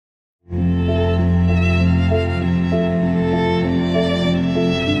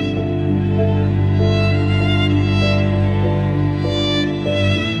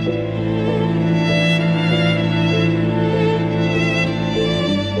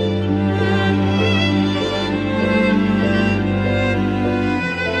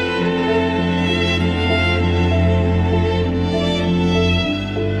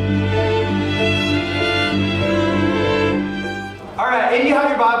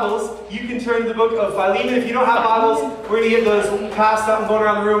Bibles, you can turn to the book of Philemon. If you don't have Bibles, we're going to get those passed out and going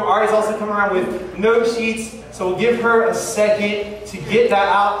around the room. Ari's also coming around with note sheets, so we'll give her a second to get that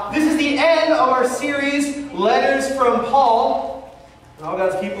out. This is the end of our series, Letters from Paul. And all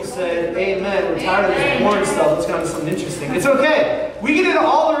God's people said, amen. We're tired of this boring stuff. Let's go on to something interesting. It's okay. We get into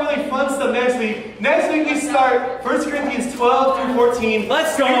all the really fun stuff next week. Next week we start 1 Corinthians 12 through 14.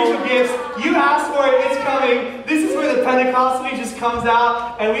 Let's go. Spiritual gifts. You asked for it. It's coming. This is where the Pentecostal just comes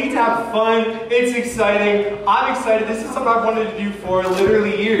out, and we get to have fun. It's exciting. I'm excited. This is something I've wanted to do for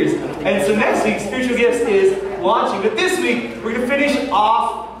literally years. And so next week, Spiritual Gifts is launching. But this week, we're going to finish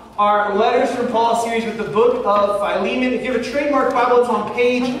off our Letters from Paul series with the book of Philemon. If you have a trademark Bible, it's on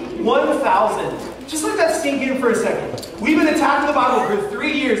page 1000. Just let that sink in for a second. We've been attacking the Bible for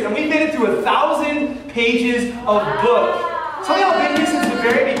 3 years, and we've made it through 1,000 pages of book. Some of y'all have been here since the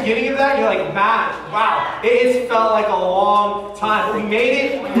very beginning of that. You're like, man, wow, it's felt like a long time. We made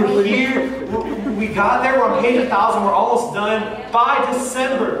it. We're here. We got there. We're on page 1000. We're almost done. By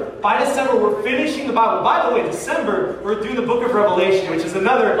December, we're finishing the Bible. By the way, December, we're doing the book of Revelation, which is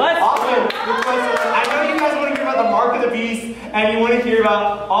another awesome request. I know you guys want to hear about the mark of the beast, and you want to hear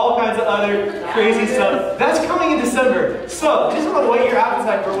about all kinds of other crazy stuff. That's coming in December. So, just want to whet your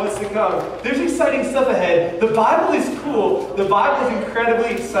appetite for what's to come. There's exciting stuff ahead. The Bible is cool. The Bible is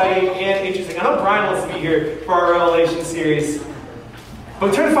incredibly exciting and interesting. I know Brian wants to be here for our Revelation series.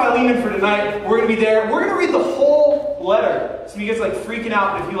 But turn to Philemon for tonight. We're going to be there. We're going to read the whole letter. So you guys like freaking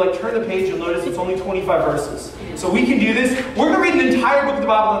out, but if you like turn the page, you'll notice it's only 25 verses. So we can do this. We're going to read the entire book of the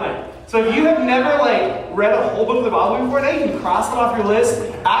Bible tonight. So if you have never like read a whole book of the Bible before, now you can cross it off your list.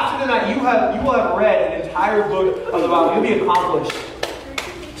 After tonight, you will have read an entire book of the Bible. You'll be accomplished.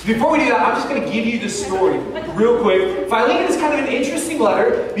 So before we do that, I'm just going to give you the story real quick. Philemon is kind of an interesting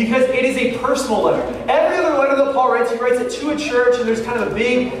letter because it is a personal letter. Every other letter that Paul writes, he writes it to a church, and there's kind of a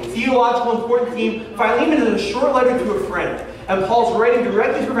big theological important theme. Philemon is a short letter to a friend. And Paul's writing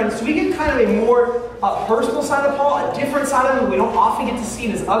directly to a friend. So we get kind of a more personal side of Paul, a different side of him we don't often get to see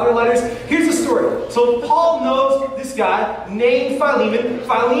in his other letters. Here's the story. So Paul knows this guy named Philemon.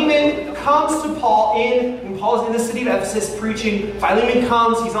 Philemon comes to Paul when Paul's in the city of Ephesus preaching. Philemon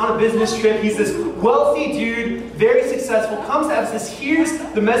comes, he's on a business trip. He's this wealthy dude, very successful, comes to Ephesus, hears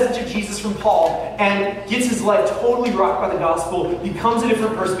the message of Jesus from Paul, and gets his life totally rocked by the gospel, becomes a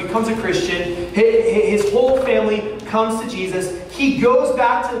different person, becomes a Christian. His whole family comes to Jesus. He goes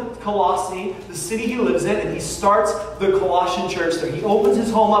back to Colossae, the city he lives in, and he starts the Colossian church there. He opens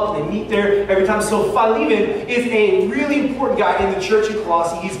his home up, and they meet there every time. So Philemon is a really important guy in the church in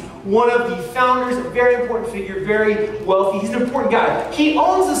Colossae. He's one of the founders, a very important figure, very wealthy. He's an important guy. He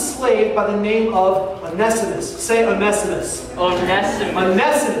owns a slave by the name of Onesimus. Say Onesimus. Onesimus.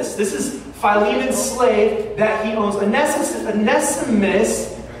 Onesimus. This is Philemon's slave that he owns. Onesimus.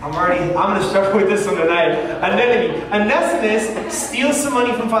 I'm going to start with this one tonight. Onesimus steals some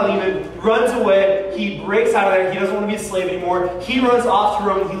money from Philemon, runs away. He breaks out of there. He doesn't want to be a slave anymore. He runs off to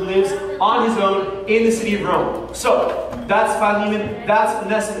Rome. He lives on his own in the city of Rome. So, that's Philemon. That's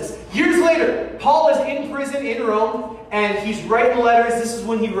Onesimus. Years later, Paul is in prison in Rome, and he's writing letters. This is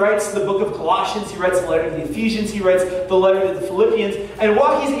when he writes the book of Colossians. He writes the letter to the Ephesians. He writes the letter to the Philippians. And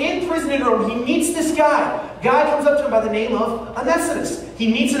while he's in prison in Rome, he meets this guy. Guy comes up to him by the name of Onesimus.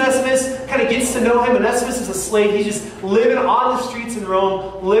 He meets Onesimus, kind of gets to know him. Onesimus is a slave. He's just living on the streets in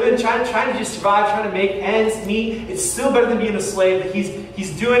Rome, trying to just survive, trying to make ends meet. It's still better than being a slave, but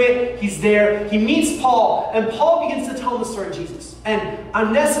he's doing it. He's there. He meets Paul, and Paul begins to tell him the story of Jesus. And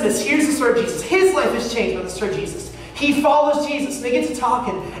Onesimus hears the story of Jesus. His life is changed by the story of Jesus. He follows Jesus, and they get to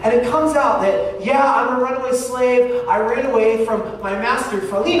talking, and it comes out that, yeah, I'm a runaway slave. I ran away from my master,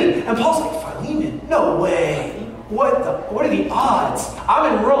 Philemon. And Paul's like, Philemon? No way. What are the odds?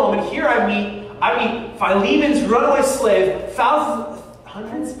 I'm in Rome, and here I meet Philemon's runaway slave,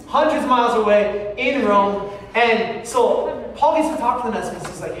 hundreds of miles away in Rome. And so Paul gets to talk to Onesimus.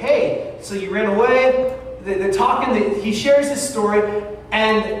 He's like, hey, so you ran away. They're talking. He shares his story,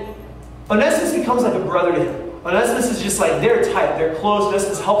 and Onesimus becomes like a brother to him. Onesimus is just like, they're tight, they're close.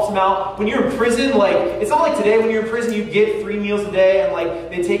 Onesimus helps him out. When you're in prison, like, it's not like today when you're in prison, you get 3 meals a day and like,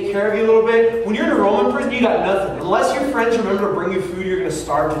 they take care of you a little bit. When you're in a Roman prison, you got nothing. Unless your friends remember to bring you food, you're going to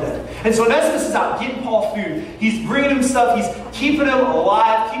starve to death. And so Onesimus is out getting Paul food. He's bringing him stuff. He's keeping him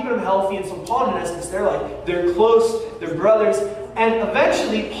alive, keeping him healthy. And so Paul and Onesimus, they're close, they're brothers. And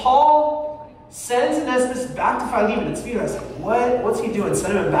eventually, Paul sends Onesimus back to Philemon. And Peter, I was like, what's he doing?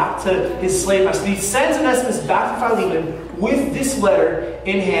 Send him back to his slave master. He sends Onesimus back to Philemon with this letter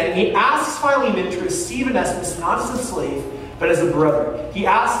in hand. And he asks Philemon to receive Onesimus not as a slave, but as a brother. He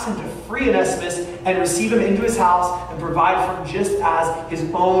asks him to free Onesimus and receive him into his house and provide for him just as his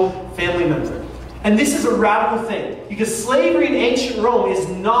own family member. And this is a radical thing, because slavery in ancient Rome is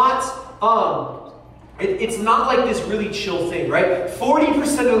not, it's not like this really chill thing, right?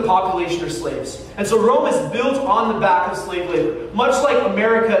 40% of the population are slaves. And so Rome is built on the back of slave labor. Much like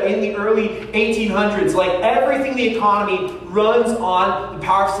America in the early 1800s, like everything in the economy runs on the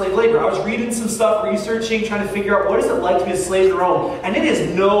power of slave labor. I was reading some stuff, researching, trying to figure out what is it like to be a slave in Rome. And it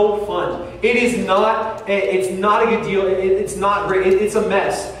is no fun. It is not, it's not a good deal. It's not great. It's a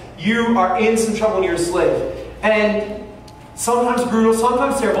mess. You are in some trouble when you're a slave. And sometimes brutal,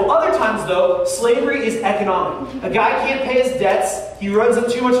 sometimes terrible. Other times, though, slavery is economic. A guy can't pay his debts. He runs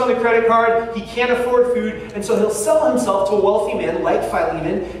up too much on the credit card. He can't afford food. And so he'll sell himself to a wealthy man like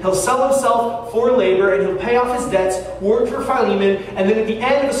Philemon. He'll sell himself for labor, and he'll pay off his debts, work for Philemon, and then at the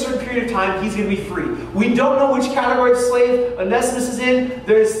end of a certain period of time, he's going to be free. We don't know which category of slave Onesimus is in.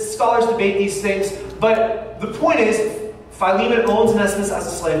 There's scholars debate these things. But the point is, Philemon owns Onesimus as a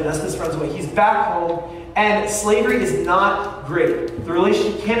slave. Onesimus runs away. He's back home. And slavery is not great. The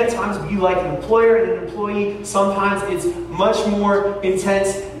relationship can at times be like an employer and an employee. Sometimes it's much more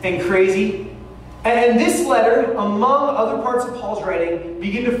intense and crazy. And this letter, among other parts of Paul's writing,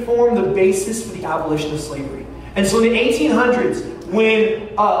 begin to form the basis for the abolition of slavery. And so in the 1800s,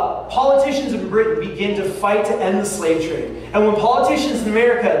 when politicians in Britain begin to fight to end the slave trade, and when politicians in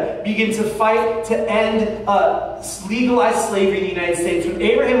America begin to fight to end legalized slavery in the United States, when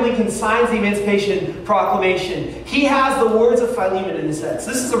Abraham Lincoln signs the Emancipation Proclamation, he has the words of Philemon in his head.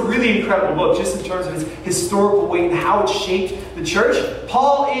 So this is a really incredible book, just in terms of its historical weight and how it shaped the church.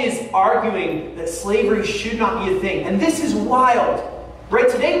 Paul is arguing that slavery should not be a thing. And this is wild. Right?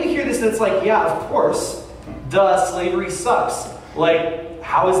 Today we hear this and it's like, yeah, of course, duh, slavery sucks. Like,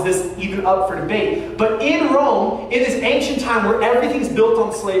 how is this even up for debate? But in Rome, in this ancient time where everything's built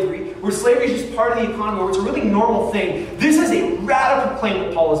on slavery, where slavery is just part of the economy, where it's a really normal thing, this is a radical claim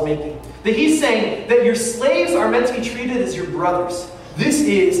that Paul is making. That he's saying that your slaves are meant to be treated as your brothers. This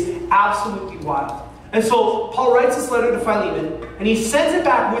is absolutely wild. And so Paul writes this letter to Philemon, and he sends it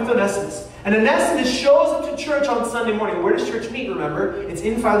back with Onesimus. And Onesimus shows up to church on Sunday morning. Where does church meet, remember? It's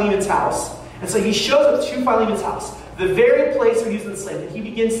in Philemon's house. And so he shows up to Philemon's house, the very place where he was enslaved. And he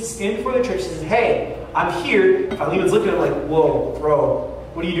begins to stand before the church and says, hey, I'm here. Philemon's looking at him like, whoa, bro,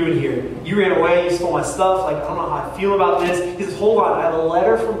 what are you doing here? You ran away, you stole my stuff. Like, I don't know how I feel about this. He says, hold on, I have a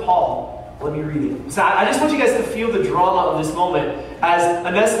letter from Paul. Let me read it. So I just want you guys to feel the drama of this moment as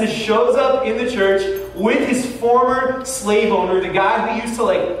Onesimus shows up in the church with his former slave owner, the guy who used to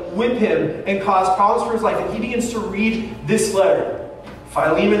like whip him and cause problems for his life. And he begins to read this letter.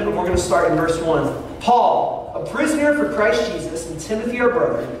 Philemon, and we're going to start in verse 1. Paul, a prisoner for Christ Jesus, and Timothy our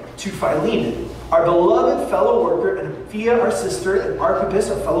brother, to Philemon, our beloved fellow worker, and Apphia our sister, and Archippus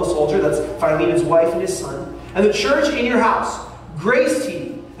our fellow soldier, that's Philemon's wife and his son, and the church in your house, grace to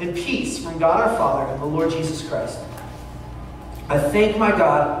you and peace from God our Father and the Lord Jesus Christ. I thank my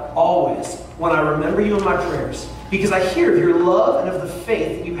God always when I remember you in my prayers, because I hear of your love and of the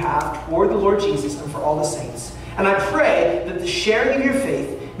faith that you have toward the Lord Jesus and for all the saints. And I pray that the sharing of your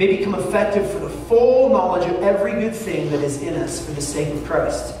faith may become effective for the full knowledge of every good thing that is in us for the sake of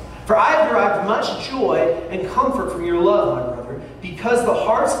Christ. For I have derived much joy and comfort from your love, my brother, because the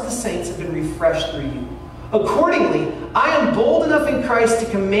hearts of the saints have been refreshed through you. Accordingly, I am bold enough in Christ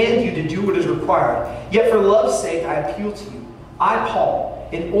to command you to do what is required. Yet for love's sake I appeal to you. I, Paul,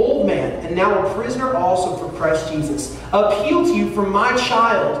 an old man, and now a prisoner also for Christ Jesus, appeal to you for my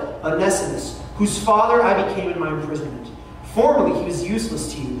child, Onesimus, whose father I became in my imprisonment. Formerly he was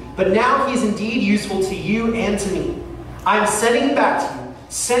useless to you, but now he is indeed useful to you and to me. I am sending him back to you,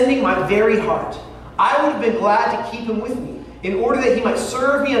 sending my very heart. I would have been glad to keep him with me, in order that he might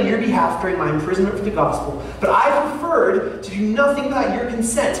serve me on your behalf during my imprisonment for the gospel. But I preferred to do nothing without your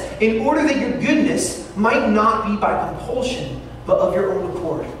consent, in order that your goodness might not be by compulsion, but of your own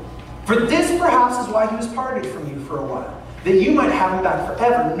accord. For this perhaps is why he was parted from you for a while, that you might have him back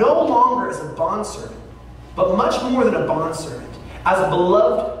forever, no longer as a bondservant, but much more than a bondservant, as a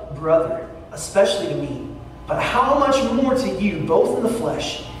beloved brother, especially to me, but how much more to you, both in the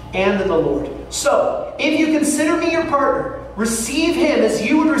flesh and in the Lord. So, if you consider me your partner, receive him as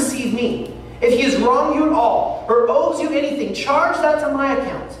you would receive me. If he has wronged you at all, or owes you anything, charge that to my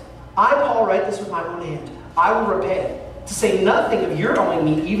account. I, Paul, write this with my own hand. I will repay, to say nothing of your owing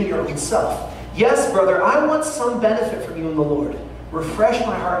me, even your own self. Yes, brother, I want some benefit from you in the Lord. Refresh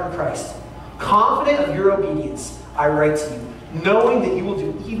my heart in Christ. Confident of your obedience, I write to you, knowing that you will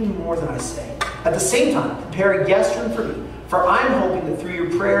do even more than I say. At the same time, prepare a guest room for me, for I am hoping that through your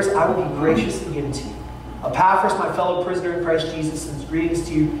prayers I will be graciously given to you. Epaphras, my fellow prisoner in Christ Jesus, sends greetings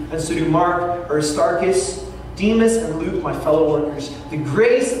to you, and so do Mark, Aristarchus, Demas, and Luke, my fellow workers. The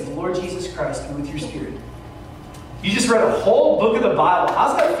grace of the Lord Jesus Christ be with your spirit. You just read a whole book of the Bible.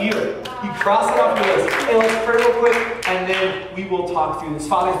 How's that feel? You cross it off your list. Hey, let's pray real quick, and then we will talk through this.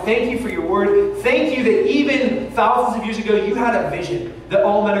 Father, thank you for your word. Thank you that even thousands of years ago, you had a vision that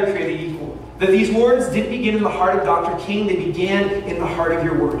all men are created equal. That these words didn't begin in the heart of Dr. King, they began in the heart of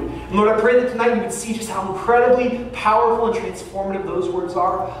your word. And Lord, I pray that tonight you would see just how incredibly powerful and transformative those words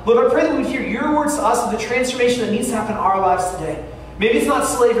are. Lord, I pray that we would hear your words to us of the transformation that needs to happen in our lives today. Maybe it's not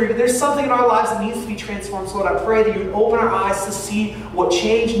slavery, but there's something in our lives that needs to be transformed. So Lord, I pray that you would open our eyes to see what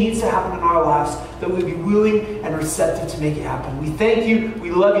change needs to happen in our lives, that we would be willing and receptive to make it happen. We thank you, we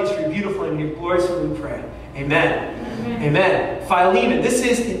love you, it's your beautiful name, in your glorious name we pray. Amen. Amen. Philemon. This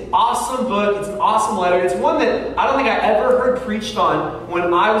is an awesome book. It's an awesome letter. It's one that I don't think I ever heard preached on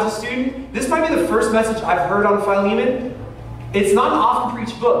when I was a student. This might be the first message I've heard on Philemon. It's not an often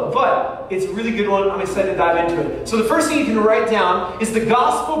preached book, but it's a really good one. I'm excited to dive into it. So the first thing you can write down is the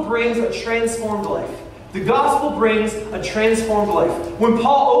gospel brings a transformed life. The gospel brings a transformed life. When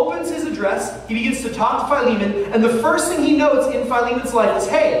Paul opens his address, he begins to talk to Philemon, and the first thing he notes in Philemon's life is,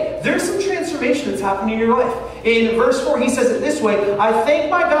 hey, there's some transformation that's happening in your life. In verse 4, he says it this way, I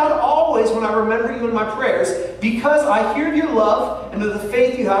thank my God always when I remember you in my prayers, because I hear of your love and of the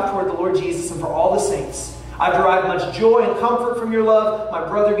faith you have toward the Lord Jesus and for all the saints. I derive much joy and comfort from your love, my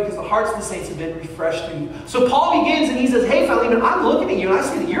brother, because the hearts of the saints have been refreshed through you. So Paul begins and he says, hey, Philemon, I'm looking at you and I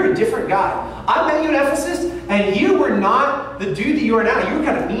see that you're a different guy. I met you in Ephesus and you were not the dude that you are now. You were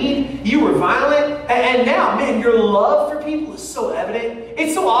kind of mean. You were violent. And now, man, your love for people is so evident.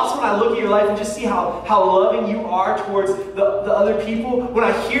 It's so awesome when I look at your life and just see how loving you are towards the other people. When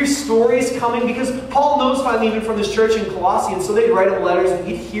I hear stories coming, because Paul knows Philemon from this church in Colossae, and so they'd write him letters and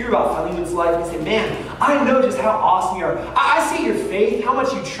he'd hear about Philemon's life and say, man, I know just how awesome you are. I see your faith, how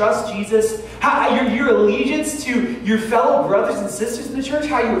much you trust Jesus, how your allegiance to your fellow brothers and sisters in the church,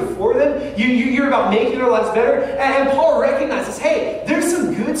 how you are for them. You're about making their lives better. And Paul recognizes, hey, there's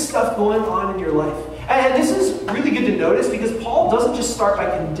some good stuff going on in your life. And this is really good to notice because Paul doesn't just start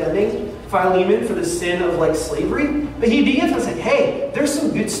by condemning Philemon for the sin of slavery, but he begins by saying, hey, there's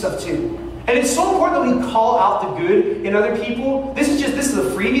some good stuff too. And it's so important that we call out the good in other people. This is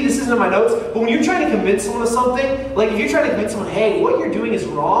a freebie, this isn't in my notes, but when you're trying to convince someone of something, like if you're trying to convince someone, hey, what you're doing is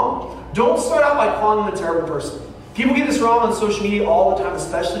wrong, don't start out by calling them a terrible person. People get this wrong on social media all the time,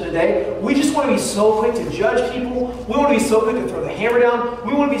 especially today. We just want to be so quick to judge people. We want to be so quick to throw the hammer down.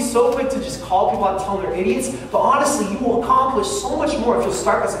 We want to be so quick to just call people out and tell them they're idiots. But honestly, you will accomplish so much more if you'll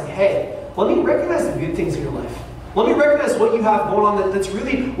start by saying, hey, let me recognize the good things in your life. Let me recognize what you have going on that's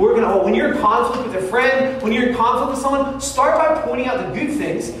really working out. When you're in conflict with a friend, when you're in conflict with someone, start by pointing out the good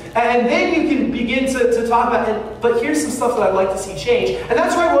things, and then you can begin to talk about it. But here's some stuff that I'd like to see change. And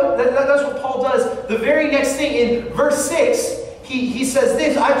that's what Paul does. The very next thing in verse 6, he says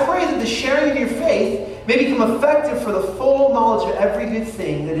this, I pray that the sharing of your faith may become effective for the full knowledge of every good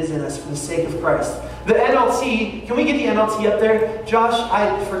thing that is in us for the sake of Christ. The NLT, can we get the NLT up there? Josh,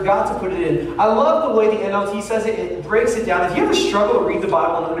 I forgot to put it in. I love the way the NLT says it. It breaks it down. If you ever struggle to read the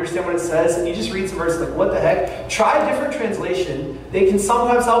Bible and understand what it says, and you just read some verses like, what the heck? Try a different translation. They can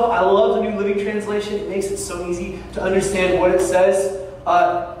sometimes help. I love the New Living Translation. It makes it so easy to understand what it says.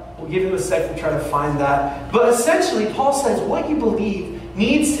 We'll give him a second to try to find that. But essentially, Paul says what you believe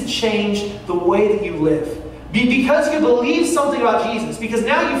needs to change the way that you live. Because you believe something about Jesus, because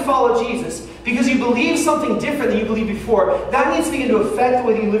now you follow Jesus, because you believe something different than you believed before, that needs to begin to affect the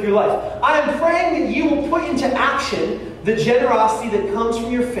way that you live your life. I am praying that you will put into action the generosity that comes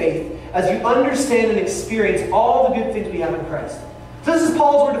from your faith as you understand and experience all the good things we have in Christ. So this is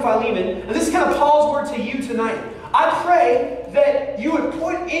Paul's word to Philemon, and this is kind of Paul's word to you tonight. I pray that you would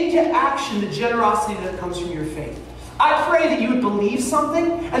put into action the generosity that comes from your faith. I pray that you would believe something,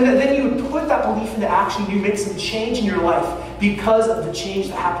 and that then you would put that belief into action. You make some change in your life because of the change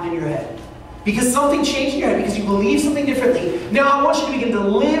that happened in your head. Because something changed in your head, because you believe something differently. Now I want you to begin to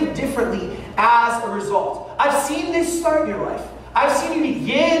live differently as a result. I've seen this start in your life. I've seen you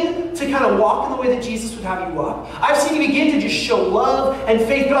begin to kind of walk in the way that Jesus would have you walk. I've seen you begin to just show love and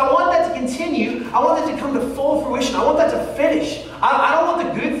faith, but I want that to continue. I want that to come to full fruition. I want that to finish. I don't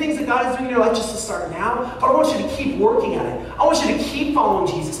want the good things that God is doing in your life just to start now, but I want you to keep working at it. I want you to keep following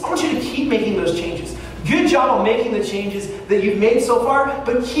Jesus. I want you to keep making those changes. Good job on making the changes that you've made so far,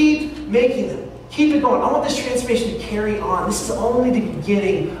 but keep making them. Keep it going. I want this transformation to carry on. This is only the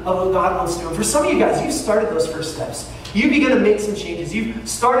beginning of what God wants to do. And for some of you guys, you've started those first steps. You begin to make some changes. You've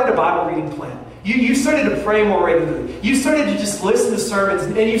started a Bible reading plan. You started to pray more regularly. You started to just listen to sermons,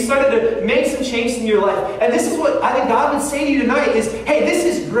 and you started to make some changes in your life. And this is what I think God would say to you tonight is, hey, this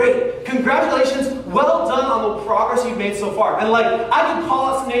is great. Congratulations. Well done on the progress you've made so far. And like, I could call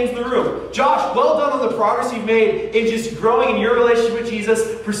out some names in the room. Josh, well done on the progress you've made in just growing in your relationship with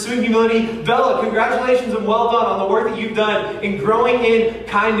Jesus, pursuing humility. Bella, congratulations and well done on the work that you've done in growing in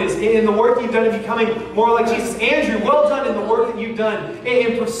kindness, in the work that you've done in becoming more like Jesus. Andrew, well done in the work that you've done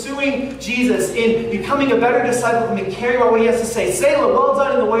in pursuing Jesus, in becoming a better disciple of him and caring about what he has to say. Selah, well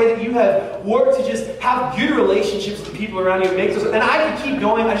done in the way that you have worked to just have good relationships with the people around you and make those. And I could keep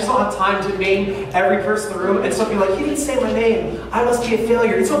going. I just don't have time to name every person in the room. And some people are like, you didn't say my name. I must be a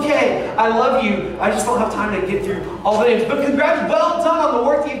failure. It's okay. I love you. I just don't have time to get through all the names. But congrats, well done on the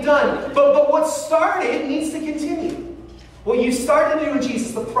work that you've done. But what started needs to continue. What you started to do in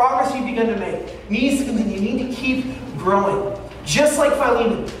Jesus, the progress you've begun to make, needs to continue. You need to keep growing. Just like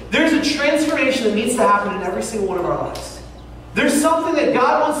Philemon, there's a transformation that needs to happen in every single one of our lives. There's something that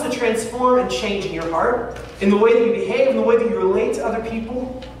God wants to transform and change in your heart, in the way that you behave, in the way that you relate to other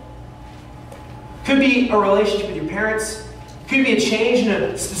people. Could be a relationship with your parents. Could be a change in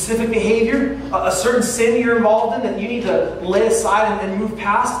a specific behavior, a certain sin you're involved in that you need to lay aside and move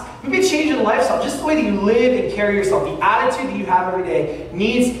past. Could be a change in lifestyle, just the way that you live and carry yourself. The attitude that you have every day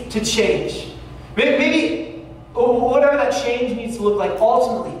needs to change. Maybe whatever that change needs to look like,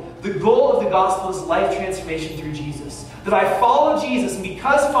 ultimately, the goal of the gospel is life transformation through Jesus. That I follow Jesus, and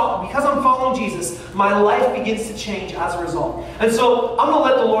because I'm following Jesus, my life begins to change as a result. And so I'm going to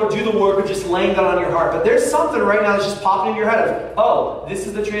let the Lord do the work of just laying that on your heart. But there's something right now that's just popping in your head of, oh, this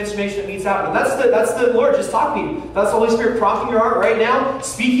is the transformation that needs to happen. That's the Lord just talking to you. That's the Holy Spirit prompting your heart right now,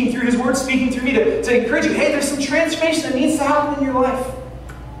 speaking through His Word, speaking through me to encourage you. Hey, there's some transformation that needs to happen in your life.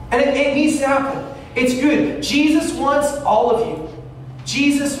 And it needs to happen. It's good. Jesus wants all of you.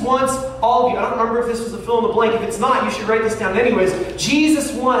 Jesus wants all of you. I don't remember if this was a fill in the blank. If it's not, you should write this down anyways.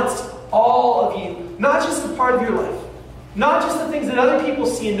 Jesus wants all of you. Not just a part of your life. Not just the things that other people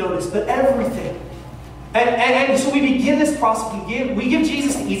see and notice, but everything. And so we begin this process. We give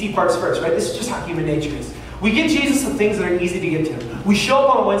Jesus the easy parts first, right? This is just how human nature is. We give Jesus the things that are easy to get to. We show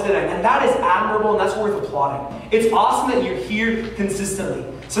up on a Wednesday night, and that is admirable, and that's worth applauding. It's awesome that you're here consistently.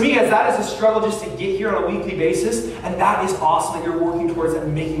 Some of you guys, that is a struggle just to get here on a weekly basis, and that is awesome that you're working towards that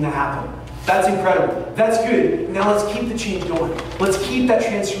and making that happen. That's incredible. That's good. Now let's keep the change going. Let's keep that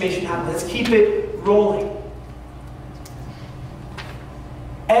transformation happening. Let's keep it rolling.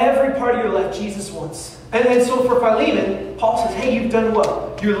 Every part of your life, Jesus wants. And so for Philemon, Paul says, hey, you've done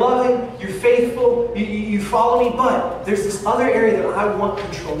well. You're loving, you're faithful, you follow me, but there's this other area that I want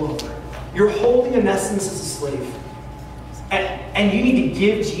control over. You're holding Onesimus as a slave. And you need to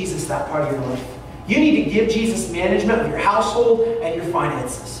give Jesus that part of your life. You need to give Jesus management of your household and your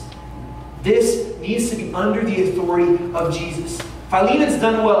finances. This needs to be under the authority of Jesus. Philemon's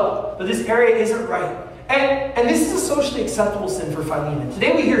done well, but this area isn't right. And this is a socially acceptable sin for Philemon.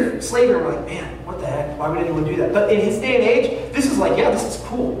 Today we hear slavery and we're like, man, what the heck? Why would anyone do that? But in his day and age, this is like, yeah, this is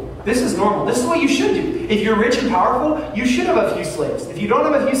cool. This is normal. This is what you should do. If you're rich and powerful, you should have a few slaves. If you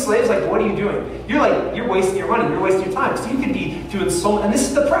don't have a few slaves, like, what are you doing? You're wasting your money. You're wasting your time. So you could be doing so much. And this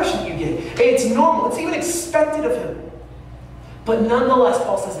is the pressure that you get. It's normal. It's even expected of him. But nonetheless,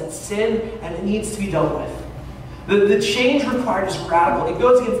 Paul says it's sin and it needs to be dealt with. The change required is radical. It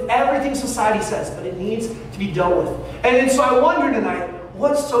goes against everything society says, but it needs to be dealt with. And so I wonder tonight,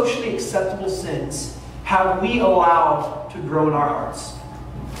 what socially acceptable sins have we allowed to grow in our hearts?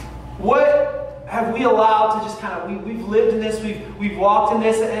 What have we allowed to just kind of, we've lived in this, we've walked in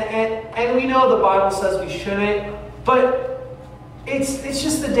this, and we know the Bible says we shouldn't, but it's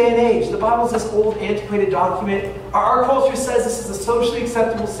just the day and age. The Bible is this old, antiquated document. Our culture says this is a socially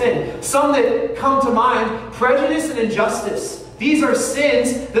acceptable sin. Some that come to mind, prejudice and injustice. These are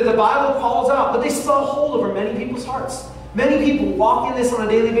sins that the Bible calls out, but they still hold over many people's hearts. Many people walk in this on a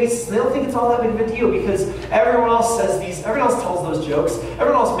daily basis, and they don't think it's all that big of a deal because everyone else says these, everyone else tells those jokes,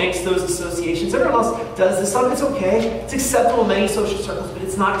 everyone else makes those associations, everyone else does this stuff. It's okay. It's acceptable in many social circles, but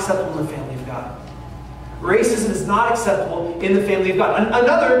it's not acceptable in the family of God. Racism is not acceptable in the family of God.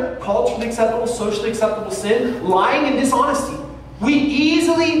 Another culturally acceptable, socially acceptable sin, lying and dishonesty. We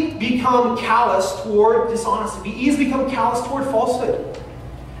easily become callous toward dishonesty. We easily become callous toward falsehood.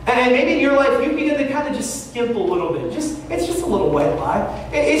 And maybe in your life, you begin to kind of just skimp a little bit. It's just a little white lie.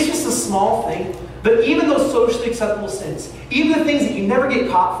 It's just a small thing. But even those socially acceptable sins, even the things that you never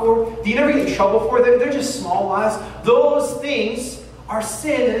get caught for, that you never get in trouble for, they're just small lies. Those things are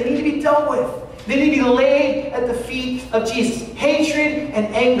sin and they need to be dealt with. They need to be laid at the feet of Jesus. Hatred and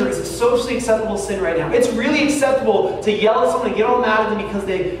anger is a socially acceptable sin right now. It's really acceptable to yell at someone and get all mad at them because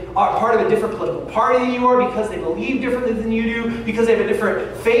they are part of a different political party than you are, because they believe differently than you do, because they have a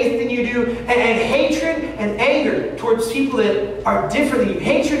different faith than you do. And hatred and anger towards people that are different than you,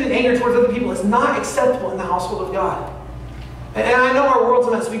 hatred and anger towards other people is not acceptable in the household of God. And I know our world's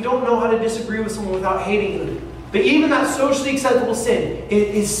a mess. We don't know how to disagree with someone without hating them. But even that socially acceptable sin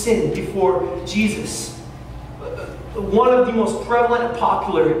is sin before Jesus. One of the most prevalent and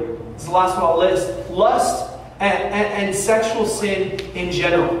popular is the last one I'll list: lust and sexual sin in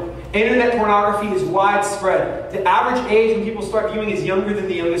general. Internet pornography is widespread. The average age when people start viewing is younger than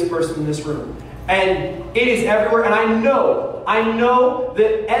the youngest person in this room. And it is everywhere. And I know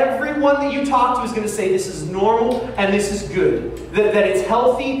that everyone that you talk to is going to say this is normal and this is good. That it's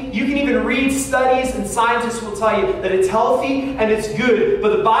healthy. You can even read studies, and scientists will tell you that it's healthy and it's good.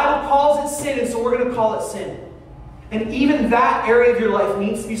 But the Bible calls it sin, and so we're going to call it sin. And even that area of your life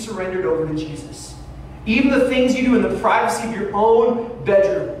needs to be surrendered over to Jesus. Even the things you do in the privacy of your own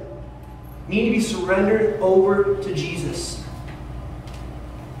bedroom need to be surrendered over to Jesus.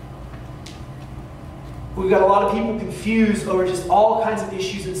 We've got a lot of people confused over just all kinds of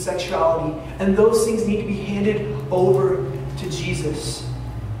issues in sexuality, and those things need to be handed over to Jesus.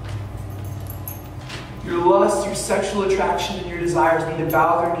 Your lust, your sexual attraction, and your desires need to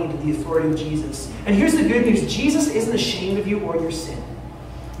bow their knee to the authority of Jesus. And here's the good news: Jesus isn't ashamed of you or your sin.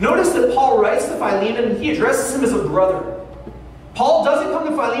 Notice that Paul writes to Philemon, and he addresses him as a brother. Paul doesn't come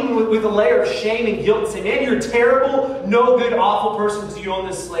to Philemon with a layer of shame and guilt and say, man, you're a terrible, no good, awful person because you own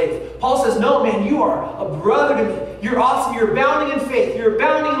this slave. Paul says, no, man, you are a brother to me. You're awesome. You're abounding in faith. You're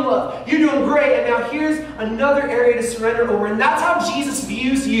abounding in love. You're doing great. And now here's another area to surrender over. And that's how Jesus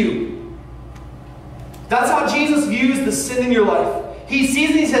views you. That's how Jesus views the sin in your life. He sees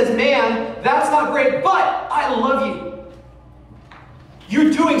it and he says, man, that's not great, but I love you. You're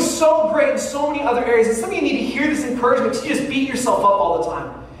doing so great in so many other areas. And some of you need to hear this encouragement because you just beat yourself up all the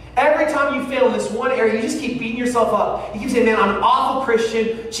time. Every time you fail in this one area, you just keep beating yourself up. You keep saying, man, I'm an awful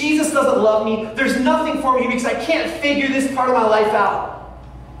Christian. Jesus doesn't love me. There's nothing for me because I can't figure this part of my life out.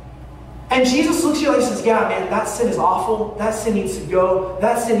 And Jesus looks at you and says, yeah, man, that sin is awful. That sin needs to go.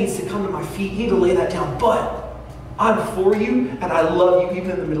 That sin needs to come to my feet. You need to lay that down. But I'm for you, and I love you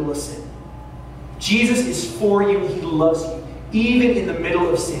even in the middle of sin. Jesus is for you, and he loves you. Even in the middle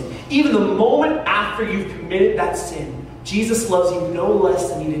of sin. Even the moment after you've committed that sin, Jesus loves you no less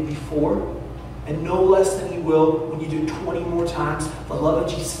than he did before, and no less than he will when you do it 20 more times. The love of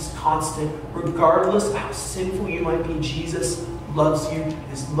Jesus is constant. Regardless of how sinful you might be, Jesus loves you.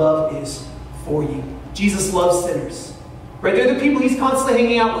 His love is for you. Jesus loves sinners. Right? They're the people he's constantly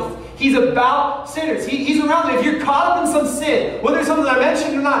hanging out with. He's about sinners. He's around them. If you're caught up in some sin, whether it's something that I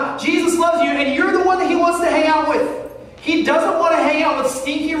mentioned or not, Jesus loves you, and you're the one that he wants to hang out with. He doesn't want to hang out with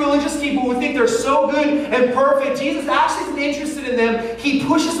stinky religious people who think they're so good and perfect. Jesus actually isn't interested in them. He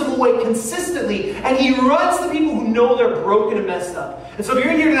pushes them away consistently, and he runs to people who know they're broken and messed up. And so if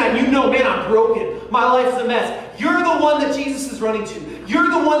you're in here tonight and you know, man, I'm broken. My life's a mess. You're the one that Jesus is running to. You're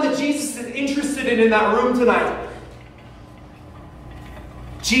the one that Jesus is interested in that room tonight.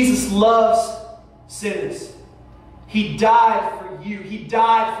 Jesus loves sinners. He died for you. He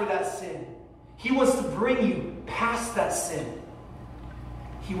died for that sin. He wants to bring you past that sin.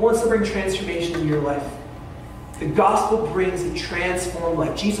 He wants to bring transformation in your life. The gospel brings a transformed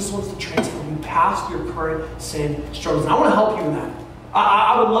life. Jesus wants to transform you past your current sin struggles. And I want to help you in that.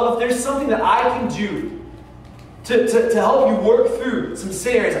 I would love if there's something that I can do to help you work through some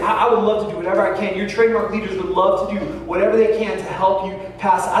sin areas. I would love to do whatever I can. Your trademark leaders would love to do whatever they can to help you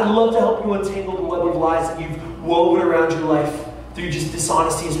pass. I'd love to help you untangle the web of lies that you've woven around your life through just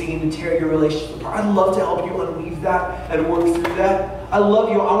dishonesty and beginning to tear your relationship apart. I'd love to help you unweave that and work through that. I love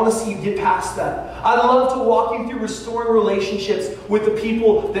you. I want to see you get past that. I'd love to walk you through restoring relationships with the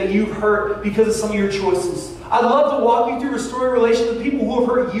people that you've hurt because of some of your choices. I'd love to walk you through restoring relationships with people who have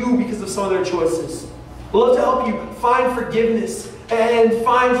hurt you because of some of their choices. I'd love to help you find forgiveness and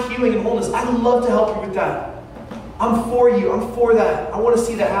find healing and wholeness. I'd love to help you with that. I'm for you. I'm for that. I want to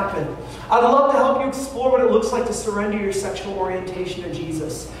see that happen. I'd love to help you explore what it looks like to surrender your sexual orientation to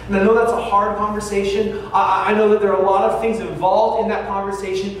Jesus. And I know that's a hard conversation. I know that there are a lot of things involved in that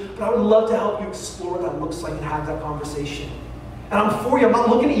conversation, but I would love to help you explore what that looks like and have that conversation. And I'm for you. I'm not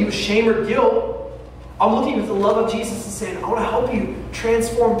looking at you with shame or guilt. I'm looking with the love of Jesus and saying, I want to help you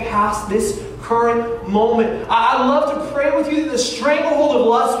transform past this current moment. I'd love to pray with you that the stranglehold of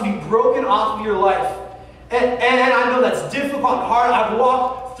lust would be broken off of your life. And I know that's difficult and hard. I've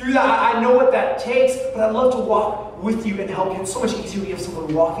walked through that. I know what that takes, but I'd love to walk with you and help you. It's so much easier when you have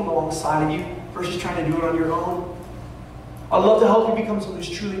someone walking alongside of you versus trying to do it on your own. I'd love to help you become someone who's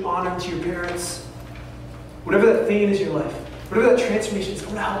truly honoring to your parents. Whatever that thing is in your life, whatever that transformation is, I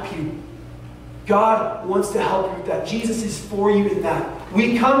want to help you. God wants to help you with that. Jesus is for you in that.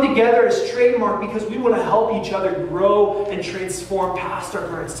 We come together as Trademark because we want to help each other grow and transform past our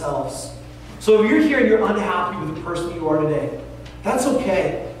current selves. So if you're here and you're unhappy with the person you are today, that's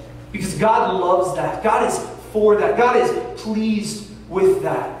okay. Because God loves that. God is for that. God is pleased with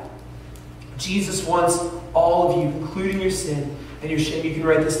that. Jesus wants all of you, including your sin and your shame. You can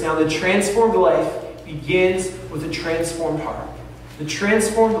write this down. The transformed life begins with a transformed heart. The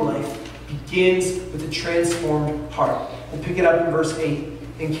transformed life begins with a transformed heart. We'll pick it up in verse 8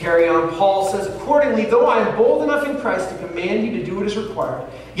 and carry on. Paul says, accordingly, though I am bold enough in Christ to command you to do what is required,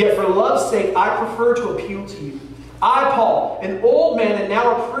 yet for love's sake I prefer to appeal to you. I, Paul, an old man and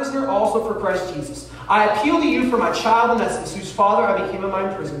now a prisoner also for Christ Jesus, I appeal to you for my child Onesimus, whose father I became in my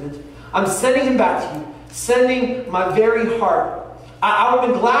imprisonment. I'm sending him back to you, sending my very heart. I would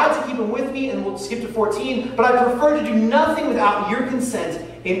have been glad to keep him with me, and we'll skip to 14, but I prefer to do nothing without your consent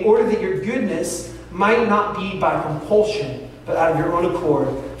in order that your goodness might not be by compulsion, but out of your own accord.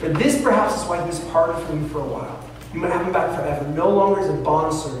 For this perhaps is why he was pardoned from you for a while. You might have him back forever, no longer as a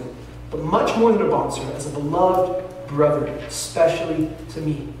bondservant, but much more than a bondservant, as a beloved brother, especially to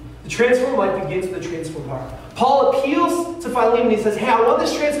me. The transformed life begins with a transformed heart. Paul appeals to Philemon. He says, hey, I want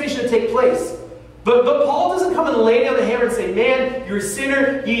this transformation to take place. But Paul doesn't come and lay down the hammer and say, man, you're a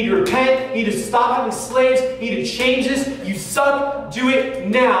sinner, you need to repent, you need to stop having slaves, you need to change this, you suck, do it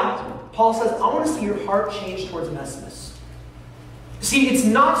now. Paul says, I want to see your heart change towards Onesimus. See, it's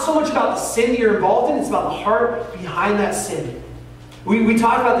not so much about the sin that you're involved in, it's about the heart behind that sin. We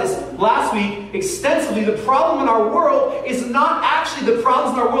talked about this last week extensively. The problem in our world is not actually the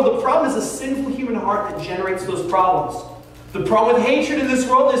problems in our world. The problem is a sinful human heart that generates those problems. The problem with hatred in this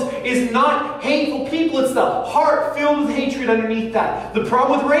world is not hateful people. It's the heart filled with hatred underneath that. The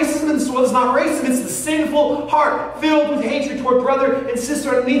problem with racism in this world is not racism. It's the sinful heart filled with hatred toward brother and sister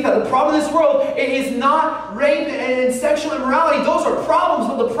underneath that. The problem in this world is not rape and sexual immorality. Those are problems.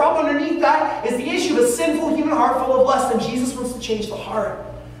 But the problem underneath that is the issue of a sinful human heart full of lust. And Jesus wants to change the heart.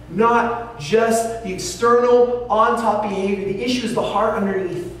 Not just the external on-top behavior. The issue is the heart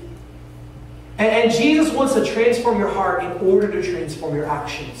underneath. And Jesus wants to transform your heart in order to transform your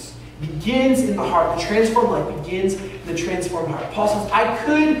actions. It begins in the heart. The transformed life begins in the transformed heart. Paul says, I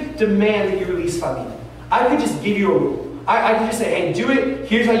could demand that you release Philemon. I could just give you a rule. I could just say, hey, do it.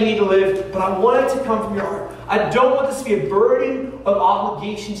 Here's how you need to live. But I want it to come from your heart. I don't want this to be a burden of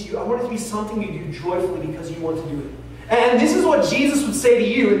obligation to you. I want it to be something you do joyfully because you want to do it. And this is what Jesus would say to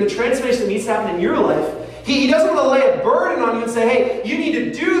you in the transformation that needs to happen in your life. He doesn't want to lay a burden on you and say, hey, you need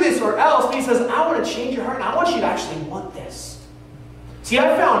to do this or else. But he says, I want to change your heart and I want you to actually want this. See,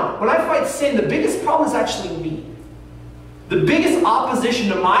 I found when I fight sin, the biggest problem is actually me. The biggest opposition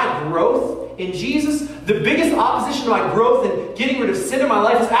to my growth in Jesus, the biggest opposition to my growth in getting rid of sin in my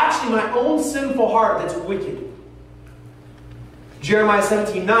life is actually my own sinful heart that's wicked. Jeremiah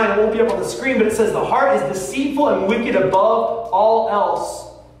 17:9, it won't be up on the screen, but it says, the heart is deceitful and wicked above all else.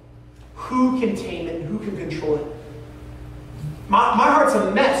 Who can tame it and who can control it? My heart's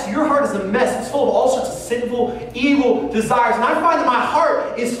a mess. Your heart is a mess. It's full of all sorts of sinful, evil desires. And I find that my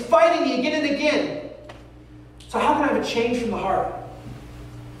heart is fighting me again and again. So how can I have a change from the heart?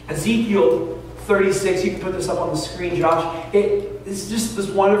 Ezekiel 36, you can put this up on the screen, Josh. It's just this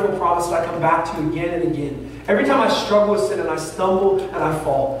wonderful promise that I come back to again and again. Every time I struggle with sin and I stumble and I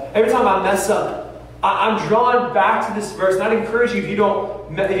fall, every time I mess up, I'm drawn back to this verse. And I'd encourage you, if you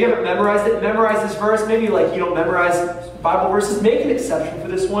haven't memorized it, memorize this verse. Maybe like you don't memorize Bible verses, make an exception for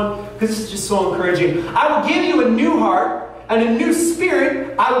this one, because this is just so encouraging. I will give you a new heart, and a new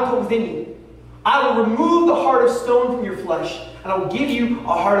spirit I will put within you. I will remove the heart of stone from your flesh, and I will give you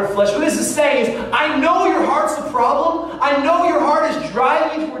a heart of flesh. What this is saying is, I know your heart's the problem. I know your heart is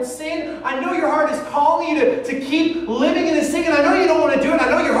driving you towards sin. I know your heart is calling you to keep living in this thing, and I know you don't want to do it. I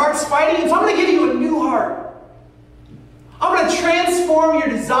know your heart's fighting, and so I'm going to give you a new heart. I'm going to transform your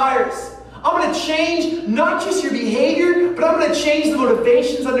desires. I'm going to change not just your behavior, but I'm going to change the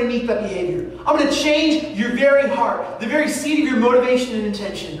motivations underneath that behavior. I'm going to change your very heart, the very seed of your motivation and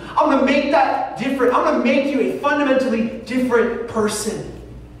intention. I'm going to make that different. I'm going to make you a fundamentally different person.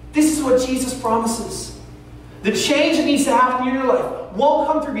 This is what Jesus promises. The change that needs to happen in your life won't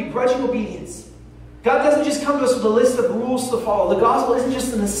come through begrudging obedience. God doesn't just come to us with a list of rules to follow. The gospel isn't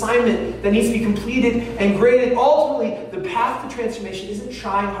just an assignment that needs to be completed and graded. Ultimately, the path to transformation isn't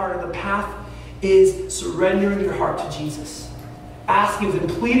trying harder. The path is surrendering your heart to Jesus. Asking Him and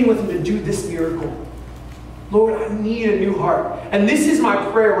pleading with Him to do this miracle. Lord, I need a new heart. And this is my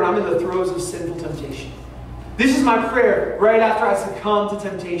prayer when I'm in the throes of sinful temptation. This is my prayer right after I succumb to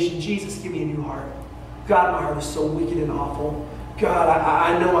temptation. Jesus, give me a new heart. God, my heart is so wicked and awful. God,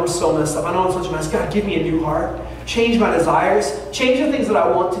 I know I'm so messed up. I know I'm such a mess. God, give me a new heart. Change my desires. Change the things that I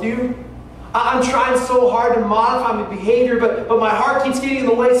want to do. I'm trying so hard to modify my behavior, but my heart keeps getting in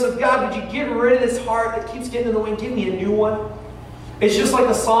the way. So God, would you get rid of this heart that keeps getting in the way and give me a new one? It's just like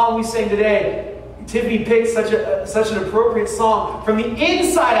the song we sang today. Tiffany picked such an appropriate song. From the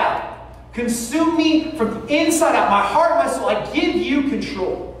inside out. Consume me from the inside out. My heart, my soul, I give you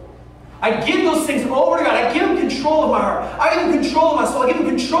control. I give those things over to God. I give him control of my heart. I give him control of my soul. I give him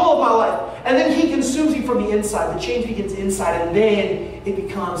control of my life. And then he consumes me from the inside. The change begins inside, and then it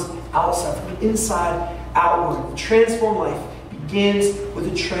becomes outside. From the inside outward. The transformed life begins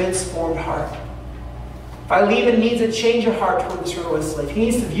with a transformed heart. Philemon needs a change of heart toward this runaway slave. He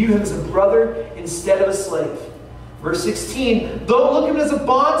needs to view him as a brother instead of a slave. Verse 16, don't look at him as a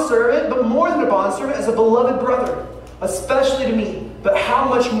bondservant, but more than a bondservant, as a beloved brother, especially to me, but how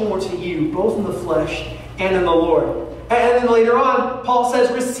much more to you, both in the flesh and in the Lord. And then later on, Paul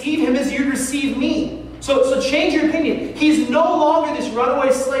says, receive him as you receive me. So change your opinion. He's no longer this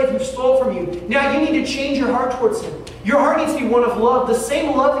runaway slave who stole from you. Now you need to change your heart towards him. Your heart needs to be one of love. The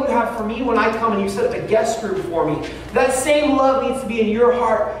same love that you have for me when I come and you set up a guest group for me. That same love needs to be in your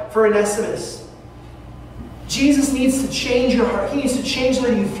heart for Onesimus. Jesus needs to change your heart. He needs to change the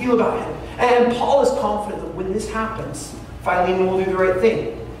way you feel about him. And Paul is confident that when this happens, Philemon will do the right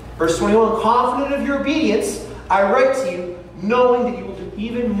thing. Verse 21, confident of your obedience, I write to you, knowing that you will do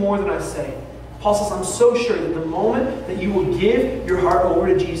even more than I say. Paul says, I'm so sure that the moment that you will give your heart over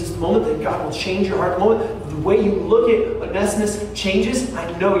to Jesus, the moment that God will change your heart, the moment the way you look at Onesimus changes,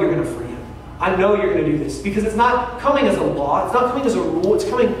 I know you're going to free him. I know you're going to do this. Because it's not coming as a law. It's not coming as a rule. It's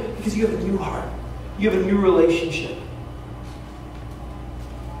coming because you have a new heart. You have a new relationship.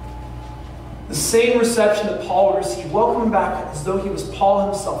 The same reception that Paul received, welcome him back as though he was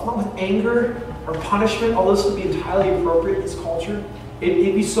Paul himself. Not with anger or punishment, although this would be entirely appropriate in this culture.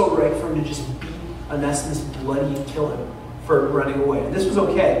 It'd be so right for him to just beat Onesimus bloody and kill him for running away. And this was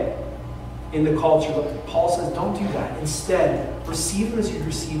okay in the culture, but Paul says, don't do that. Instead, receive him as you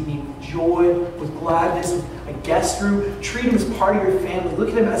receive me, with joy, with gladness, a guest room. Treat him as part of your family. Look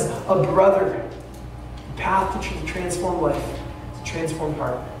at him as a brother. The path to the transformed life, to transformed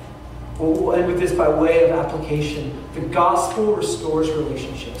heart. We'll end with this by way of application. The gospel restores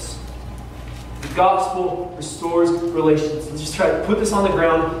relationships. The gospel restores relationships. Let's just try to put this on the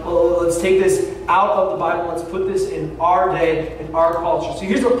ground. Let's take this out of the Bible. Let's put this in our day, in our culture. So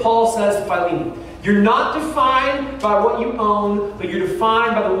here's what Paul says to Philemon. You're not defined by what you own, but you're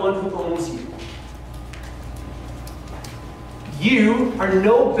defined by the one who owns you. You are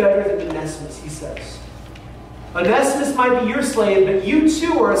no better than Onesimus, he says. Onesimus might be your slave, but you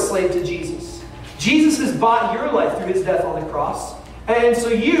too are a slave to Jesus. Jesus has bought your life through his death on the cross. And so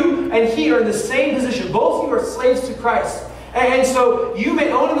you and he are in the same position. Both of you are slaves to Christ. And so you may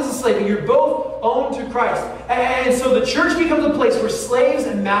own him as a slave, but you're both owned to Christ. And so the church becomes a place where slaves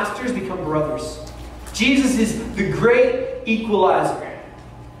and masters become brothers. Jesus is the great equalizer.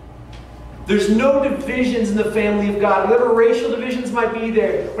 There's no divisions in the family of God. Whatever racial divisions might be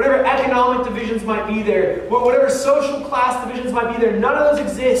there, whatever economic divisions might be there, whatever social class divisions might be there, none of those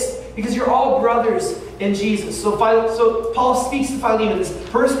exist because you're all brothers in Jesus. So Paul speaks to Philemon, this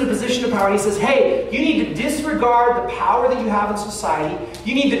person in a position of power, and he says, hey, you need to disregard the power that you have in society.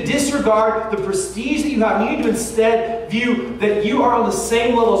 You need to disregard the prestige that you have. You need to instead view that you are on the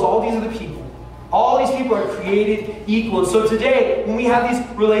same level as all these other people. All these people are created equal. And so today, when we have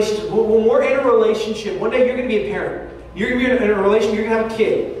these relationships, when we're in a relationship, one day you're going to be a parent. You're going to be in a relationship, you're going to have a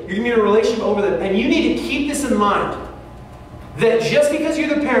kid. You're going to be in a relationship over them. And you need to keep this in mind. That just because you're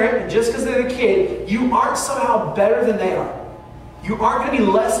the parent and just because they're the kid, you aren't somehow better than they are. You aren't going to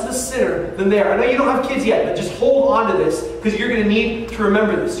be less of a sinner than they are. I know you don't have kids yet, but just hold on to this because you're going to need to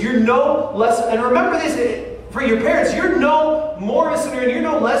remember this. You're no less, and remember this for your parents, you're no more of a sinner and you're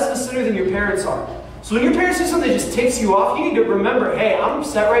no less of a sinner than your parents are. So when your parents do something that just takes you off, you need to remember, hey, I'm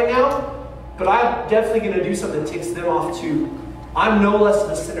upset right now, but I'm definitely going to do something that takes them off too. I'm no less of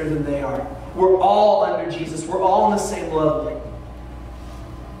a sinner than they are. We're all under Jesus. We're all on the same level.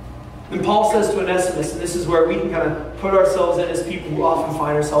 And Paul says to Onesimus, and this is where we can kind of put ourselves in as people who often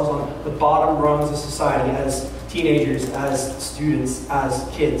find ourselves on the bottom rungs of society, as teenagers, as students, as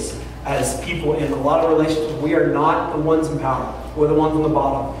kids, as people in a lot of relationships. We are not the ones in power. We're the ones on the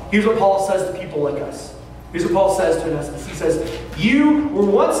bottom. Here's what Paul says to people like us. Here's what Paul says to Onesimus. He says, you were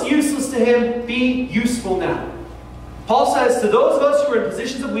once useless to him, be useful now. Paul says to those of us who are in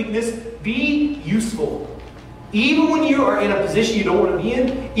positions of weakness, be useful. Even when you are in a position you don't want to be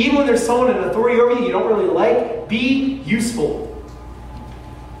in, even when there's someone in authority over you don't really like, be useful.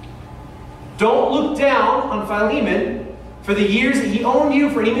 Don't look down on Philemon for the years that he owned you,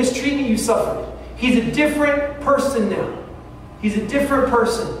 for any mistreatment you suffered. He's a different person now. He's a different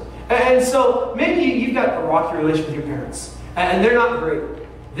person. And so maybe you've got a rocky relationship with your parents, and they're not great.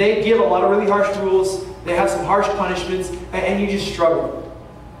 They give a lot of really harsh rules. They have some harsh punishments, and you just struggle.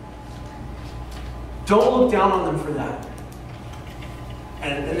 Don't look down on them for that.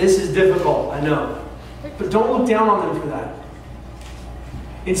 And this is difficult, I know. But don't look down on them for that.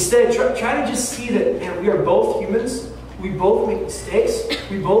 Instead, try to just see that, man, we are both humans. We both make mistakes.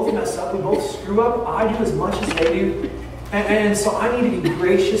 We both mess up. We both screw up. I do as much as they do. And so I need to be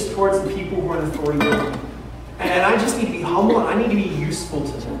gracious towards the people who are in authority over me. And I just need to be humble, and I need to be useful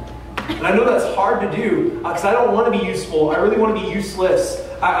to them. And I know that's hard to do, because I don't want to be useful. I really want to be useless.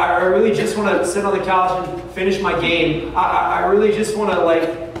 I really just want to sit on the couch and finish my game. I really just want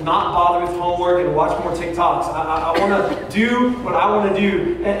to not bother with homework and watch more TikToks. I want to do what I want to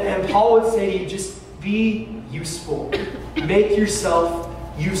do. And Paul would say to you, just be useful. Make yourself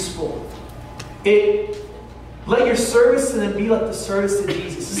useful. Let your service to them be like the service to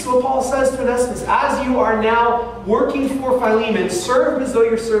Jesus. This is what Paul says to Onesimus. As you are now working for Philemon, serve him as though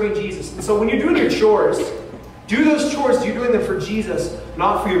you're serving Jesus. And so when you're doing your chores, do those chores, you're doing them for Jesus,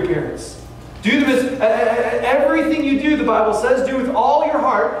 not for your parents. Do them as everything you do, the Bible says, do with all your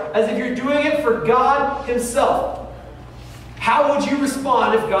heart, as if you're doing it for God himself. How would you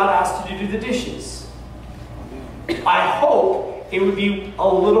respond if God asked you to do the dishes? I hope it would be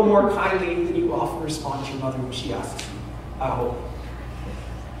a little more kindly than you often respond to your mother when she asks you. I hope.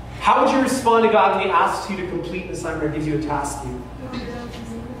 How would you respond to God when he asks you to complete an assignment or gives you a task to do?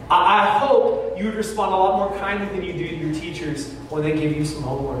 I hope you would respond a lot more kindly than you do to your teachers when they give you some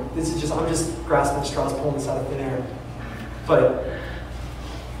homework. I'm just grasping straws, pulling this out of thin air. But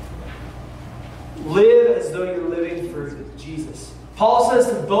live as though you're living for Jesus. Paul says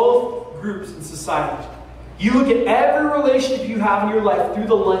to both groups in society, you look at every relationship you have in your life through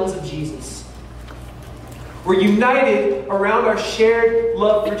the lens of Jesus. We're united around our shared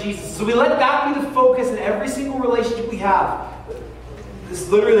love for Jesus. So we let that be the focus in every single relationship we have. This is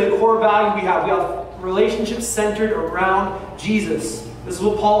literally the core value we have. We have relationships centered around Jesus. This is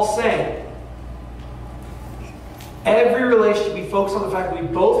what Paul's saying. Every relationship, we focus on the fact that we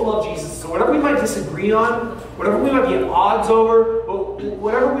both love Jesus. So whatever we might disagree on, whatever we might be at odds over,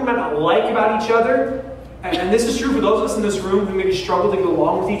 whatever we might not like about each other, and this is true for those of us in this room who maybe struggle to get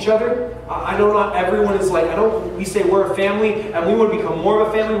along with each other. I know not everyone is like, we say we're a family and we want to become more of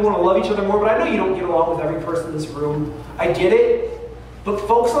a family, we want to love each other more, but I know you don't get along with every person in this room. I get it. But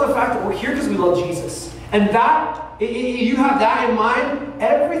focus on the fact that we're here because we love Jesus. And that, you have that in mind,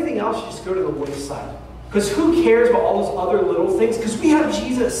 everything else should just go to the wayside. Because who cares about all those other little things? Because we have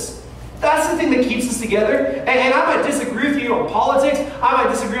Jesus. That's the thing that keeps us together. And I might disagree with you on politics. I might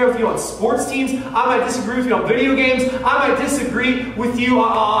disagree with you on sports teams. I might disagree with you on video games. I might disagree with you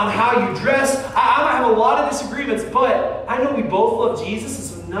on how you dress. I might have a lot of disagreements, but I know we both love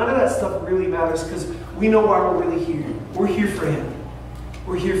Jesus, and so none of that stuff really matters because we know why we're really here. We're here for him.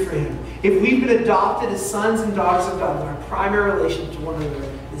 We're here for him. If we've been adopted as sons and daughters of God, then our primary relationship to one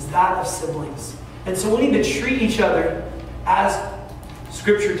another is that of siblings. And so we need to treat each other as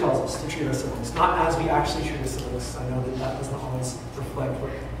Scripture tells us to treat our siblings, not as we actually treat our siblings. I know that doesn't always reflect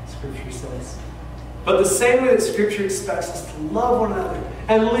what Scripture says. But the same way that Scripture expects us to love one another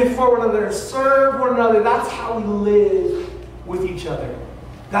and live for one another and serve one another, that's how we live with each other.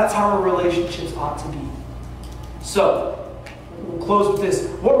 That's how our relationships ought to be. So, we'll close with this.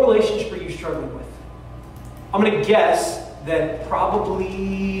 What relationship are you struggling with? I'm going to guess that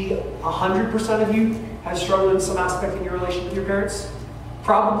probably 100% of you have struggled in some aspect in your relationship with your parents.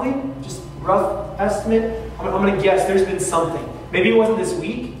 Probably, just rough estimate. I'm going to guess there's been something. Maybe it wasn't this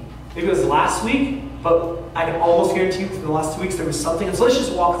week. Maybe it was last week. But I can almost guarantee you within the last 2 weeks there was something. And so let's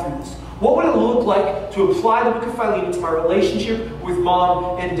just walk through this. What would it look like to apply the book of Philemon to my relationship with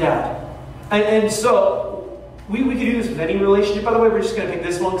mom and dad? And so we could do this with any relationship. By the way, we're just going to pick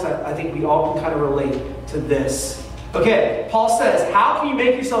this one because I think we all can kind of relate to this. Okay, Paul says, how can you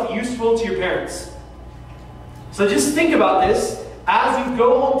make yourself useful to your parents? So just think about this. As you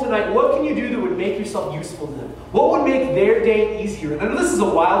go home tonight, what can you do that would make yourself useful to them? What would make their day easier? And I know this is a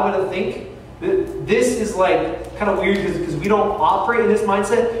wild way to think. This is like kind of weird because we don't operate in this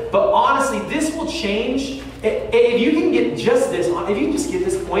mindset. But honestly, this will change. If you can get just this, if you can just get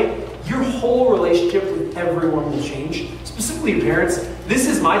this point, your whole relationship with everyone will change. Specifically your parents. This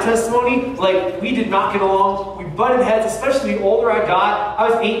is my testimony. Like, we did not get along. We butted heads, especially the older I got. I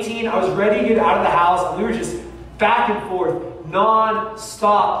was 18. I was ready to get out of the house. And we were just back and forth,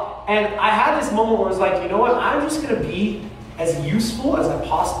 non-stop. And I had this moment where I was like, you know what? I'm just going to be as useful as I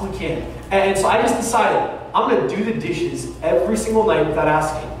possibly can. And so I just decided, I'm going to do the dishes every single night without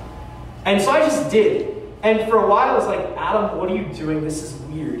asking. And so I just did. And for a while, I was like, Adam, what are you doing? This is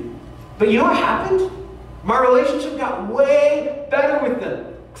weird. But you know what happened? My relationship got way better with them.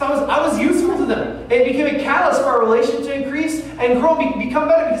 Because I was useful to them. It became a catalyst for our relationship to increase and grow and become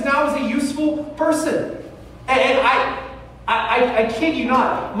better because now I was a useful person. And I kid you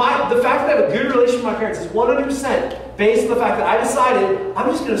not, the fact that I have a good relationship with my parents is 100% based on the fact that I decided I'm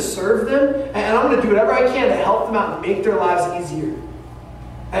just going to serve them and I'm going to do whatever I can to help them out and make their lives easier.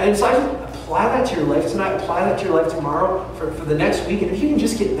 And so I just apply that to your life tonight, apply that to your life tomorrow, for the next week. And if you can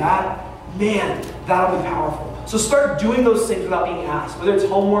just get that, man, that'll be powerful. So start doing those things without being asked. Whether it's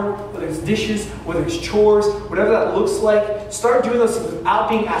homework, whether it's dishes, whether it's chores, whatever that looks like, start doing those things without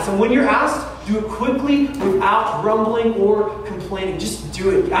being asked. And when you're asked, do it quickly without grumbling or complaining. Just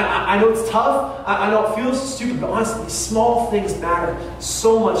do it. I know it's tough. I know it feels stupid, but honestly, these small things matter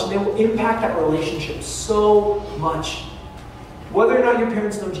so much, and they will impact that relationship so much. Whether or not your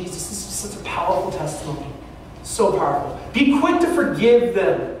parents know Jesus, this is such a powerful testimony. So powerful. Be quick to forgive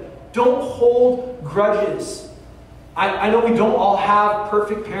them. Don't hold grudges. I know we don't all have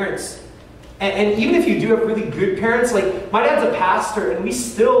perfect parents. And even if you do have really good parents, like my dad's a pastor and we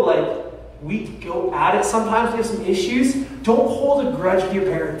still we go at it sometimes, we have some issues. Don't hold a grudge with your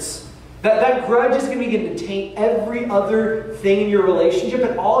parents. That grudge is going to begin to taint every other thing in your relationship,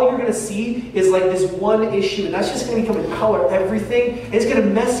 and all you're going to see is like this one issue, and that's just going to become and color everything. And it's going to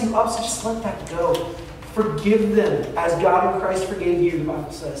mess you up, so just let that go. Forgive them as God in Christ forgave you, the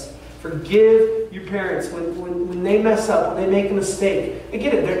Bible says. Forgive your parents when they mess up, when they make a mistake. I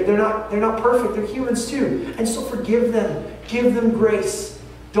get it, they're not perfect, they're humans too. And so forgive them. Give them grace.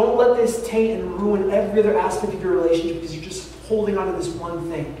 Don't let this taint and ruin every other aspect of your relationship because you're just holding on to this one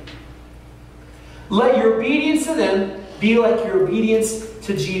thing. Let your obedience to them be like your obedience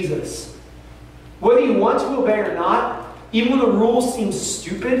to Jesus. Whether you want to obey or not, even when the rules seem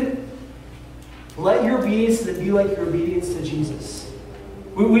stupid, let your obedience to them be like your obedience to Jesus.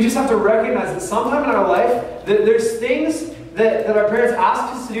 We just have to recognize that sometime in our life, that there's things that our parents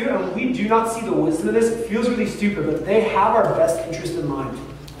ask us to do, and we do not see the wisdom of this. It feels really stupid, but they have our best interest in mind.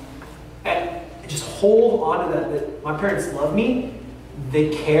 And just hold on to that my parents love me.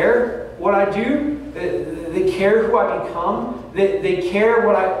 They care what I do. They care who I become. They care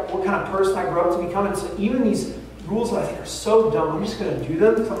what kind of person I grow up to become. And so even these rules that I think are so dumb, I'm just going to do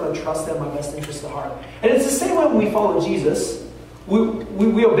them because I'm going to trust them my best interest at heart. And it's the same way when we follow Jesus.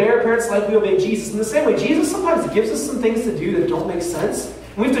 We obey our parents like we obey Jesus. In the same way, Jesus sometimes gives us some things to do that don't make sense.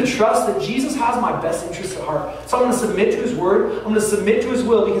 And we have to trust that Jesus has my best interest at heart. So I'm going to submit to His Word. I'm going to submit to His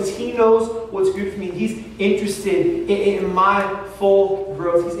will because He knows what's good for me. He's interested in my full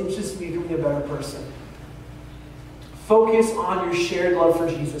growth. He's interested in becoming a better person. Focus on your shared love for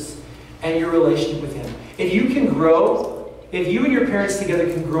Jesus and your relationship with Him. If you can grow, if you and your parents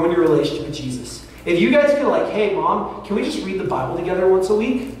together can grow in your relationship with Jesus, if you guys feel like, hey, Mom, can we just read the Bible together once a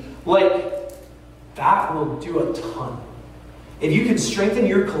week? That will do a ton. If you can strengthen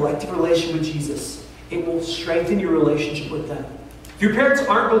your collective relationship with Jesus, it will strengthen your relationship with them. If your parents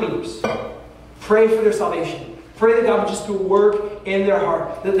aren't believers, pray for their salvation. Pray that God would just do a work in their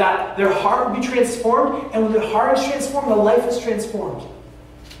heart. That their heart would be transformed, and when their heart is transformed, their life is transformed.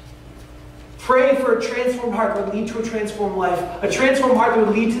 Pray for a transformed heart that would lead to a transformed life. A transformed heart that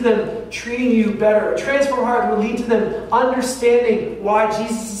would lead to them treating you better. A transformed heart that would lead to them understanding why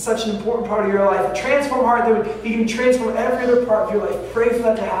Jesus is such an important part of your life. A transformed heart that would begin to transform every other part of your life. Pray for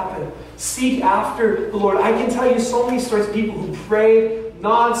that to happen. Seek after the Lord. I can tell you so many stories of people who prayed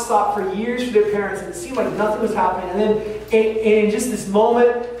nonstop for years for their parents, and it seemed like nothing was happening. And then in just this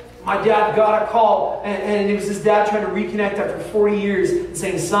moment, my dad got a call, and it was his dad trying to reconnect after 40 years and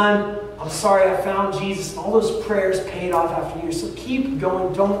saying, son, I'm sorry, I found Jesus. And all those prayers paid off after years. So keep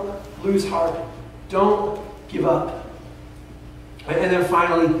going. Don't lose heart. Don't give up. And then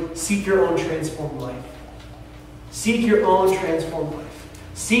finally, seek your own transformed life. Seek your own transformed life.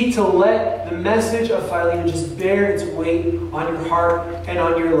 Seek to let the message of Philemon just bear its weight on your heart and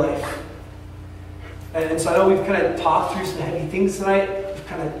on your life. And so I know we've kind of talked through some heavy things tonight.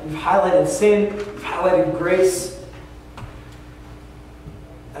 We've highlighted sin. We've highlighted grace.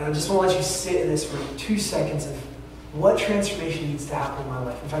 And I just want to let you sit in this for 2 seconds of what transformation needs to happen in my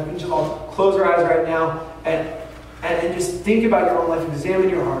life. In fact, we can just all close our eyes right now and just think about your own life. Examine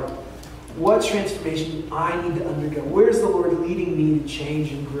your heart. What transformation do I need to undergo? Where's the Lord leading me to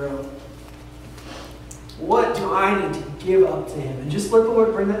change and grow? What do I need to give up to Him? And just let the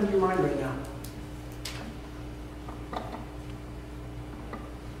Lord bring that into your mind right now.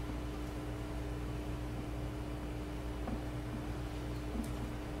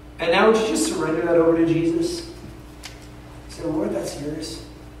 would you just surrender that over to Jesus? Say, Lord, that's yours.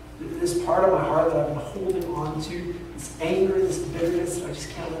 This part of my heart that I've been holding on to, this anger, this bitterness that I just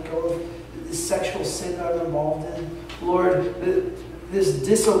can't let go of, this sexual sin that I'm involved in, Lord, this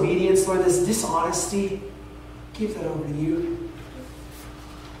disobedience, Lord, this dishonesty, give that over to you.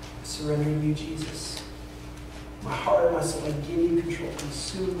 Surrender to you, Jesus. My heart and my soul, I give you control.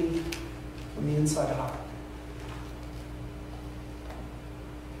 Consume me from the inside out.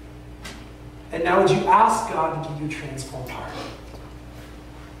 And now would you ask God to give you a transformed heart?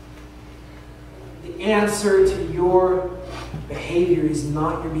 The answer to your behavior is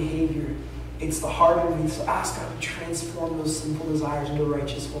not your behavior. It's the heart underneath. So ask God to transform those sinful desires into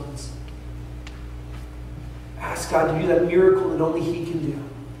righteous ones. Ask God to do that miracle that only He can do.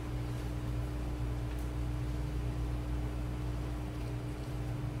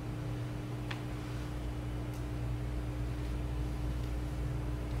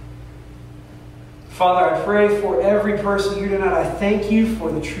 Father, I pray for every person here tonight. I thank you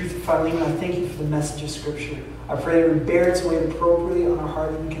for the truth of Philemon. I thank you for the message of Scripture. I pray that it would bear its weight appropriately on our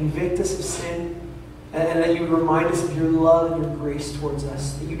heart and convict us of sin, and that you would remind us of your love and your grace towards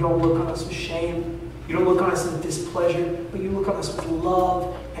us. That you don't look on us with shame. You don't look on us with displeasure, but you look on us with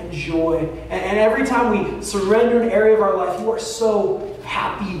love and joy. And every time we surrender an area of our life, you are so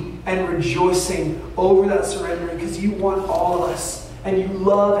happy and rejoicing over that surrender because you want all of us. And you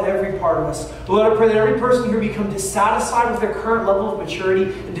love every part of us. Lord, I pray that every person here become dissatisfied with their current level of maturity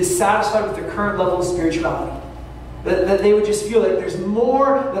and dissatisfied with their current level of spirituality. That they would just feel like there's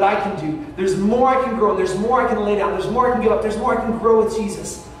more that I can do. There's more I can grow. There's more I can lay down. There's more I can give up. There's more I can grow with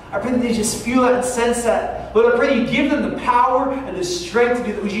Jesus. I pray that they just feel that and sense that. Lord, I pray that you give them the power and the strength to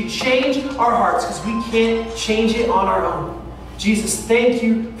do that. Would you change our hearts because we can't change it on our own. Jesus, thank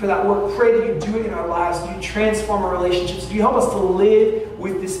you for that work. Pray that you do it in our lives. Do you transform our relationships? Do you help us to live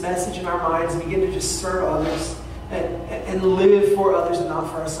with this message in our minds and begin to just serve others and live for others and not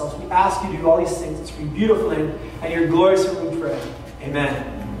for ourselves? We ask you to do all these things. It's for your beautiful name and your glorious name we pray. Amen.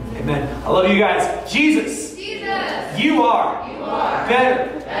 Amen. I love you guys. Jesus, you are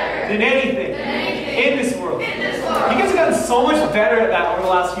better than anything in this world. You guys have gotten so much better at that over the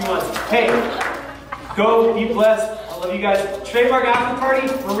last few months. Hey, go be blessed. Love you guys. Trademark after party,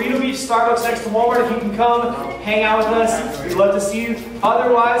 Marina Beach, Starbucks next to Walmart. If you can come, hang out with us. We'd love to see you.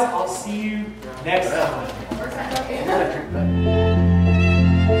 Otherwise, I'll see you next time.